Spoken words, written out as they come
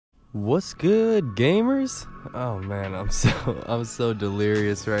What's good, gamers? Oh man, I'm so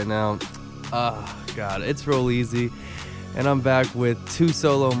delirious right now. Oh god, it's Rolleezy, and I'm back with 2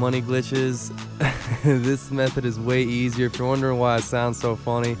 solo money glitches. This method is way easier. If you're wondering why I sound so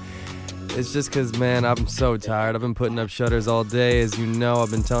funny, it's just because, man, I'm so tired. I've been putting up shutters all day. As you know, I've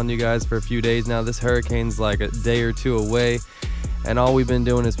been telling you guys for a few days now. This hurricane's like a day or two away, and all we've been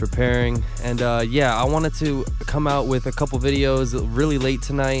doing is preparing. And yeah, I wanted to come out with a couple videos really late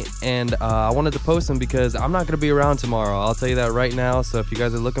tonight, and I wanted to post them because I'm not going to be around tomorrow. I'll tell you that right now. So if you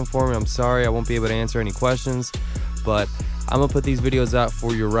guys are looking for me, I'm sorry I won't be able to answer any questions, but I'm gonna put these videos out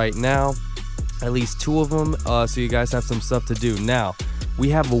for you right now, at least 2 of them, so you guys have some stuff to do. Now we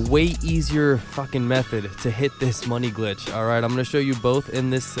have a way easier fucking method to hit this money glitch. All right, I'm gonna show you both in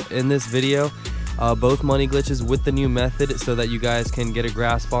this video, both money glitches with the new method, so that you guys can get a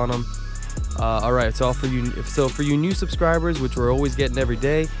grasp on them. All right, so for you new subscribers, which we're always getting every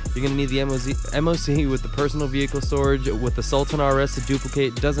day, you're gonna need the MOC with the personal vehicle storage with the Sultan RS to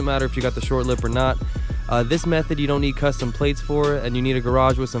duplicate. Doesn't matter if you got the short lip or not. This method you don't need custom plates for, and you need a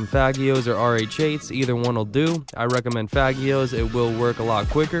garage with some Faggios or RH8s. Either one will do. I recommend Faggios. It will work a lot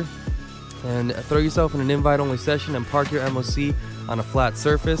quicker. And throw yourself in an invite-only session and park your MOC on a flat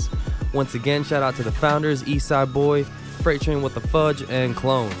surface. Once again, shout out to the founders, Eastside Boy, Freight Train with the Fudge, and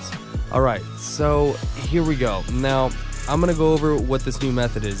Clones. Alright, so here we go. Now, I'm going to go over what this new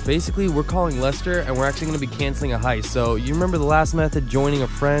method is. Basically, we're calling Lester, and we're actually going to be canceling a heist. So, you remember the last method, joining a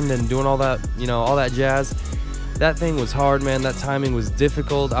friend and doing all that, you know, all that jazz? That thing was hard, man. That timing was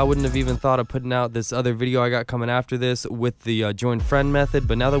difficult. I wouldn't have even thought of putting out this other video I got coming after this with the join friend method.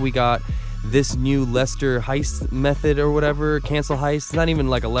 But now that we got this new Lester heist method or whatever, cancel heist, it's not even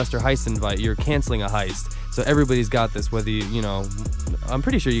like a Lester heist invite. You're canceling a heist. So everybody's got this, whether you know, I'm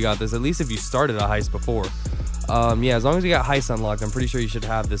pretty sure you got this, at least if you started a heist before. Yeah, as long as you got heist unlocked, I'm pretty sure you should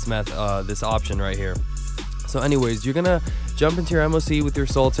have this this option right here. So anyways, you're gonna jump into your MOC with your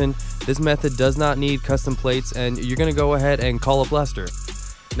Sultan. This method does not need custom plates, and you're gonna go ahead and call up Lester.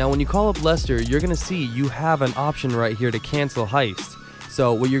 Now when you call up Lester, you're gonna see you have an option right here to cancel heist.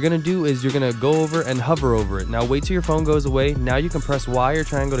 So what you're gonna do is you're gonna go over and hover over it. Now wait till your phone goes away. Now you can press Y or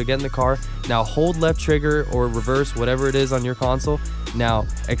triangle to get in the car. Now hold left trigger or reverse, whatever it is on your console. Now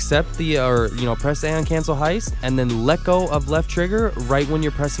accept the, press A on cancel heist, and then let go of left trigger right when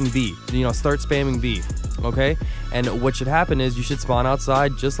you're pressing B. Start spamming B. Okay, and what should happen is you should spawn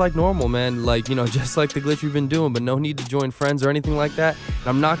outside just like normal, man, like, just like the glitch we've been doing, but no need to join friends or anything like that. And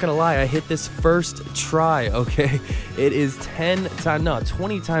I'm not gonna lie, I hit this first try. Okay, it is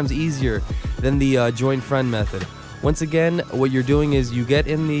 20 times easier than the join friend method. Once again, what you're doing is you get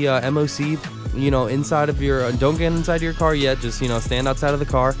in the MOC, inside of your, don't get inside your car yet, just stand outside of the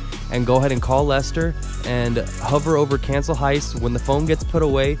car and go ahead and call Lester and hover over cancel heist. When the phone gets put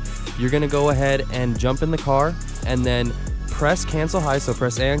away, you're gonna go ahead and jump in the car and then press cancel heist. So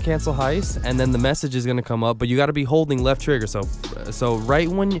press A on cancel heist, and then the message is gonna come up, but you got to be holding left trigger. So right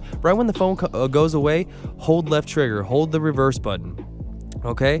when the phone goes away, hold left trigger, hold the reverse button.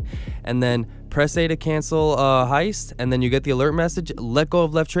 Okay, and then press A to cancel heist, and then you get the alert message. Let go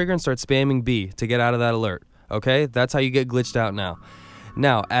of left trigger and start spamming B to get out of that alert. Okay, that's how you get glitched out now.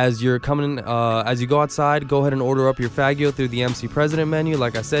 Now, as you're coming, as you go outside, go ahead and order up your Faggio through the MC President menu.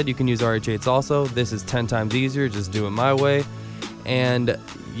 Like I said, you can use RH8s also. This is 10 times easier. Just do it my way. And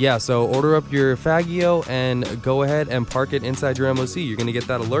yeah, so order up your Faggio and go ahead and park it inside your MOC. You're gonna get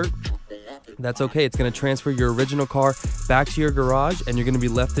that alert. That's okay. It's going to transfer your original car back to your garage, and you're going to be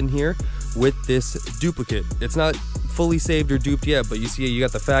left in here with this duplicate. It's not fully saved or duped yet, but you see you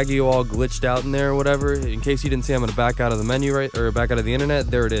got the Faggio all glitched out in there or whatever. In case you didn't see, I'm going to back out of the menu, back out of the internet.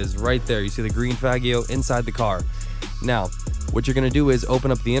 There it is right there. You see the green Faggio inside the car. Now what you're going to do is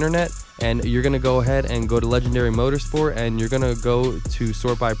open up the internet, and you're going to go ahead and go to Legendary Motorsport, and you're going to go to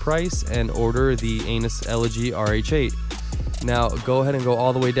sort by price and order the Anus Elegy RH8. Now go ahead and go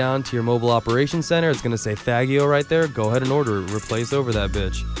all the way down to your mobile operations center. It's gonna say Faggio right there. Go ahead and order it. Replace over that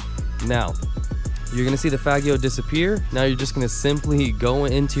bitch. Now you're gonna see the Faggio disappear. Now you're just gonna simply go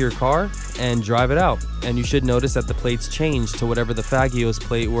into your car and drive it out, and you should notice that the plates change to whatever the Faggio's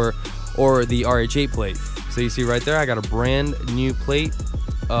plate were, or the RH8 plate. So you see right there, I got a brand new plate.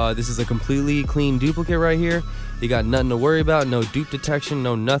 This is a completely clean duplicate right here. You got nothing to worry about, no dupe detection,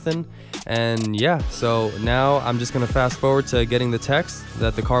 no nothing. And yeah, so now I'm just gonna fast forward to getting the text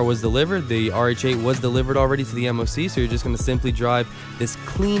that the car was delivered. The RH8 was delivered already to the MOC, so you're just gonna simply drive this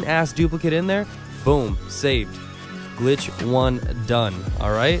clean ass duplicate in there. Boom, saved. Glitch 1 done.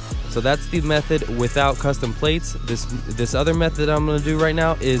 All right, so that's the method without custom plates. This other method I'm gonna do right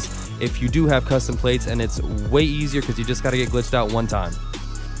now is if you do have custom plates, and it's way easier because you just gotta get glitched out 1 time.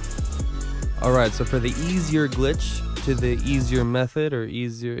 Alright, so for the easier glitch to the easier method, or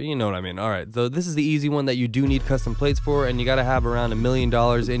easier, you know what I mean. Alright, so this is the easy one that you do need custom plates for, and you gotta have around $1 million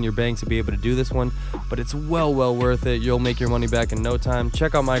in your bank to be able to do this one, but it's well worth it. You'll make your money back in no time.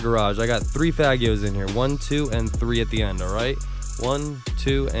 Check out my garage. I got 3 Fagios in here, 1, 2, and 3 at the end, alright? 1,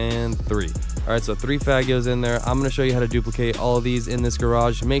 2, and 3. Alright, so 3 Fagios in there. I'm going to show you how to duplicate all of these in this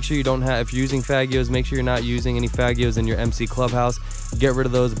garage. Make sure you don't have, if you're using Fagios, make sure you're not using any Fagios in your MC Clubhouse. Get rid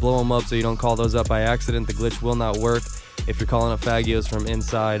of those, blow them up so you don't call those up by accident. The glitch will not work if you're calling up Fagios from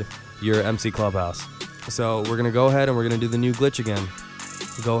inside your MC Clubhouse. So we're going to go ahead and we're going to do the new glitch again.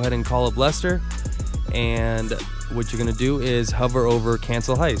 Go ahead and call up Lester, and what you're going to do is hover over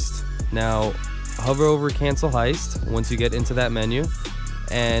Cancel Heist. Now, hover over Cancel Heist once you get into that menu,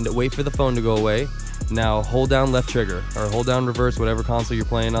 and wait for the phone to go away. Now hold down left trigger, or hold down reverse, whatever console you're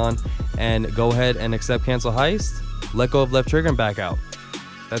playing on, and go ahead and accept Cancel Heist, let go of left trigger, and back out.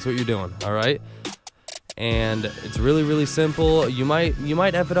 That's what you're doing, alright? And it's really simple. You might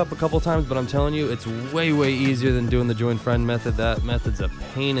F it up a couple times, but I'm telling you, it's way easier than doing the join friend method. That method's a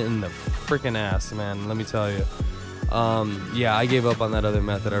pain in the freaking ass, man, let me tell you. Yeah, I gave up on that other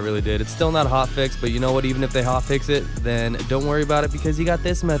method, I really did. It's still not hotfixed, but you know what, even if they hotfix it, then don't worry about it, because you got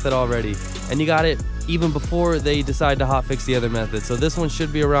this method already, and you got it even before they decide to hotfix the other method. So this one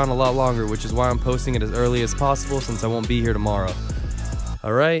should be around a lot longer, which is why I'm posting it as early as possible, since I won't be here tomorrow.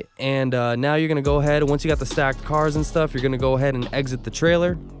 Alright, and now you're gonna go ahead, once you got the stacked cars and stuff, you're gonna go ahead and exit the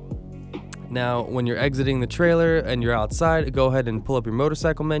trailer. Now, when you're exiting the trailer and you're outside, go ahead and pull up your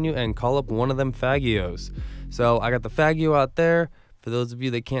motorcycle menu and call up one of them Fagios. So I got the Fagio out there. For those of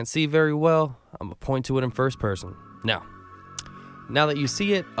you that can't see very well, I'm gonna point to it in first person. Now that you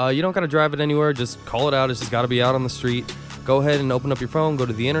see it, you don't gotta drive it anywhere, just call it out. It's just gotta be out on the street. Go ahead and open up your phone, go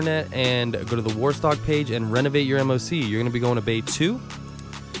to the internet, and go to the Warstock page and renovate your MOC. You're gonna be going to Bay 2.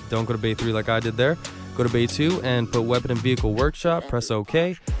 Don't go to Bay 3 like I did there. Go to Bay 2 and put Weapon and Vehicle Workshop, press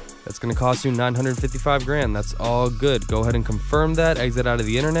OK. That's gonna cost you 955 grand. That's all good. Go ahead and confirm that, exit out of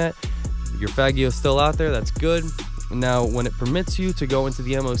the internet. Your Fagio is still out there, that's good. Now, when it permits you to go into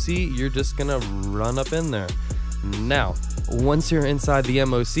the MOC, you're just gonna run up in there. Now, once you're inside the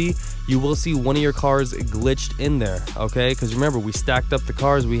MOC, you will see one of your cars glitched in there, okay? Because remember, we stacked up the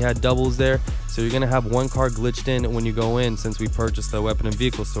cars, we had doubles there, so you're gonna have one car glitched in when you go in, since we purchased the weapon and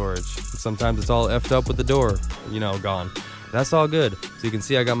vehicle storage. Sometimes it's all effed up with the door, you know, gone. That's all good. So you can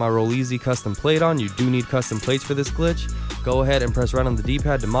see I got my Rolleezy custom plate on. You do need custom plates for this glitch. Go ahead and press right on the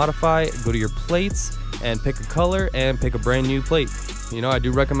D-pad to modify. Go to your plates and pick a color and pick a brand new plate. You know, I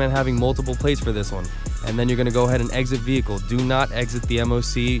do recommend having multiple plates for this one. And then you're gonna go ahead and exit vehicle. Do not exit the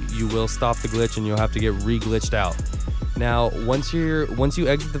MOC. You will stop the glitch and you'll have to get re-glitched out. Now, once you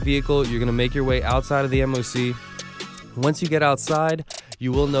exit the vehicle, you're gonna make your way outside of the MOC. Once you get outside,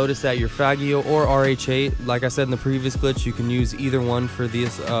 you will notice that your Fagio or RH8, like I said in the previous glitch, you can use either one for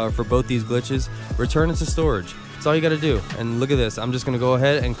these, for both these glitches. Return it to storage. That's all you gotta do. And look at this, I'm just gonna go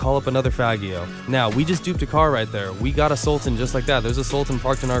ahead and call up another Fagio. Now, we just duped a car right there. We got a Sultan just like that. There's a Sultan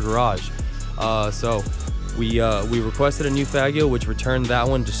parked in our garage. So we requested a new Fagio, which returned that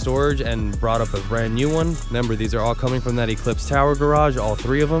one to storage and brought up a brand new one. Remember, these are all coming from that Eclipse Tower garage, all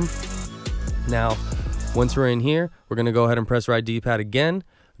 3 of them. Now, once we're in here, we're gonna go ahead and press right D-pad again,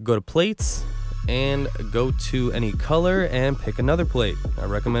 go to plates, and go to any color and pick another plate. I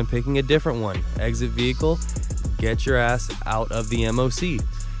recommend picking a different one. Exit vehicle, get your ass out of the MOC.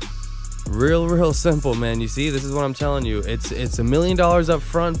 Real simple, man. You see, this is what I'm telling you. It's $1 million up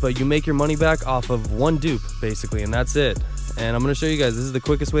front, but you make your money back off of one dupe, basically, and that's it. And I'm gonna show you guys, this is the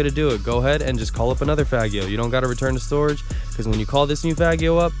quickest way to do it. Go ahead and just call up another Fagio. You don't gotta return to storage, because when you call this new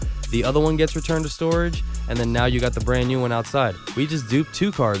Fagio up, the other one gets returned to storage, and then now you got the brand new one outside. We just duped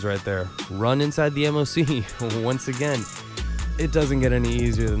 2 cars right there. Run inside the MOC. Once again, it doesn't get any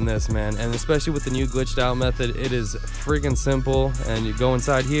easier than this, man. And especially with the new glitched out method, it is freaking simple. And you go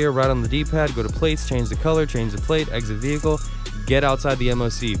inside here, right on the D-pad, go to plates, change the color, change the plate, exit vehicle, get outside the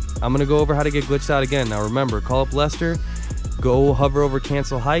MOC. I'm gonna go over how to get glitched out again. Now remember, call up Lester, go hover over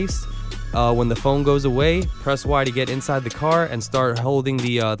Cancel Heist. When the phone goes away, press Y to get inside the car and start holding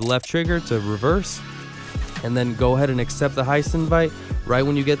the left trigger to reverse. And then go ahead and accept the heist invite. Right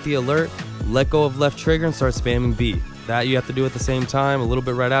when you get the alert, let go of left trigger and start spamming B. That you have to do at the same time, a little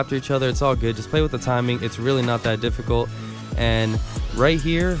bit right after each other. It's all good. Just play with the timing. It's really not that difficult. And right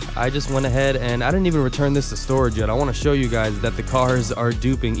here, I just went ahead and I didn't even return this to storage yet. I want to show you guys that the cars are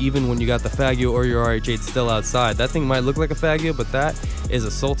duping even when you got the Fagio or your RH8 still outside. That thing might look like a Fagio, but that is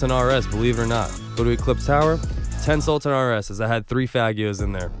a Sultan RS, believe it or not. Go to Eclipse Tower, 10 Sultan RSs. I had 3 Fagios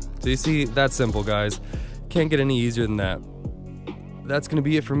in there. So you see, that's simple, guys. Can't get any easier than that. that's gonna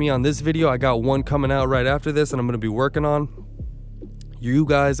be it for me on this video. I got one coming out right after this and I'm gonna be working on. You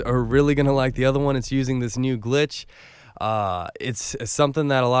guys are really gonna like the other one. It's using this new glitch. It's something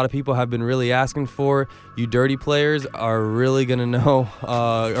that a lot of people have been really asking for. You dirty players are really gonna know,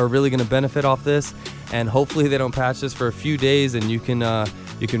 are really gonna benefit off this, and hopefully they don't patch this for a few days and you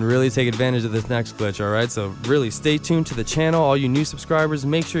can really take advantage of this next glitch. All right, so really stay tuned to the channel. All you new subscribers,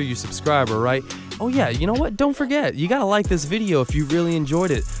 make sure you subscribe. All right. Oh yeah, you know what? Don't forget, you gotta like this video if you really enjoyed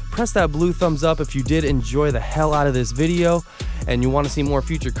it. Press that blue thumbs up if you did enjoy the hell out of this video and you want to see more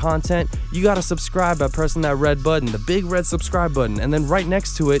future content. You gotta subscribe by pressing that red button, the big red subscribe button, and then right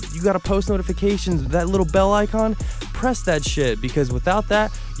next to it, you gotta post notifications, that little bell icon. Press that shit, because without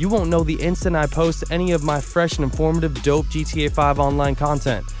that, you won't know the instant I post any of my fresh and informative dope GTA 5 online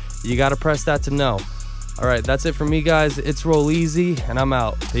content. You gotta press that to know. Alright, that's it for me, guys. It's Rolleezy, and I'm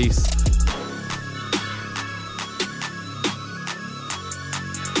out. Peace.